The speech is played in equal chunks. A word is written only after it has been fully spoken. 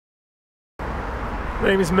My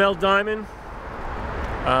name is Mel Diamond.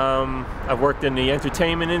 I've worked in the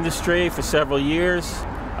entertainment industry for several years.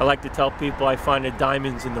 I like to tell people I find the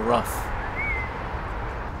diamonds in the rough.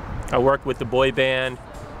 I worked with the boy band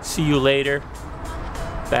See You Later,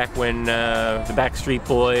 back when the Backstreet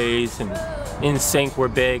Boys and NSYNC were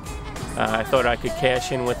big. I thought I could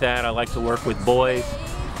cash in with that. I like to work with boys,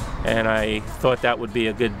 and I thought that would be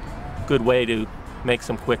a good way to make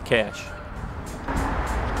some quick cash.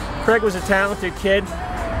 Craig was a talented kid.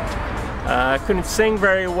 Couldn't sing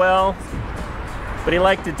very well, but he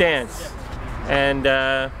liked to dance. And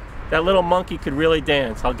that little monkey could really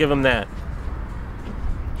dance, I'll give him that.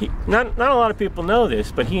 Not a lot of people know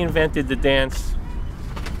this, but he invented the dance,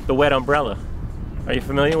 the wet umbrella. Are you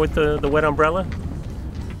familiar with the wet umbrella?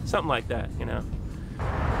 Something like that, you know.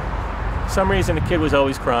 For some reason the kid was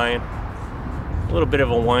always crying. A little bit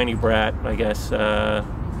of a whiny brat, I guess.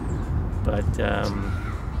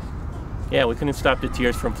 Yeah, we couldn't stop the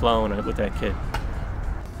tears from flowing with that kid.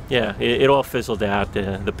 Yeah, it all fizzled out.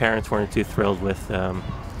 The parents weren't too thrilled with the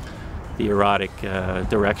erotic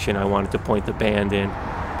direction I wanted to point the band in.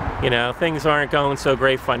 You know, things aren't going so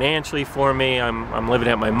great financially for me. I'm living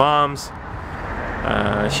at my mom's.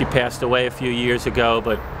 She passed away a few years ago,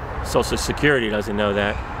 but Social Security doesn't know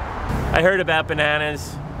that. I heard about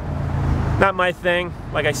BANANAZZZ. Not my thing.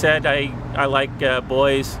 Like I said, I like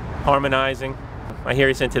boys harmonizing. I hear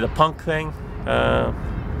he's into the punk thing.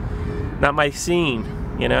 Not my scene,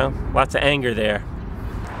 you know? Lots of anger there.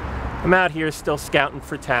 I'm out here still scouting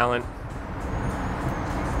for talent.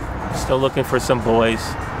 Still looking for some boys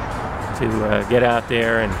to get out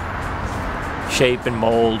there and shape and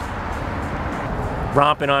mold.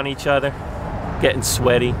 Romping on each other. Getting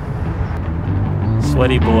sweaty.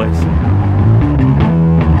 Sweaty boys.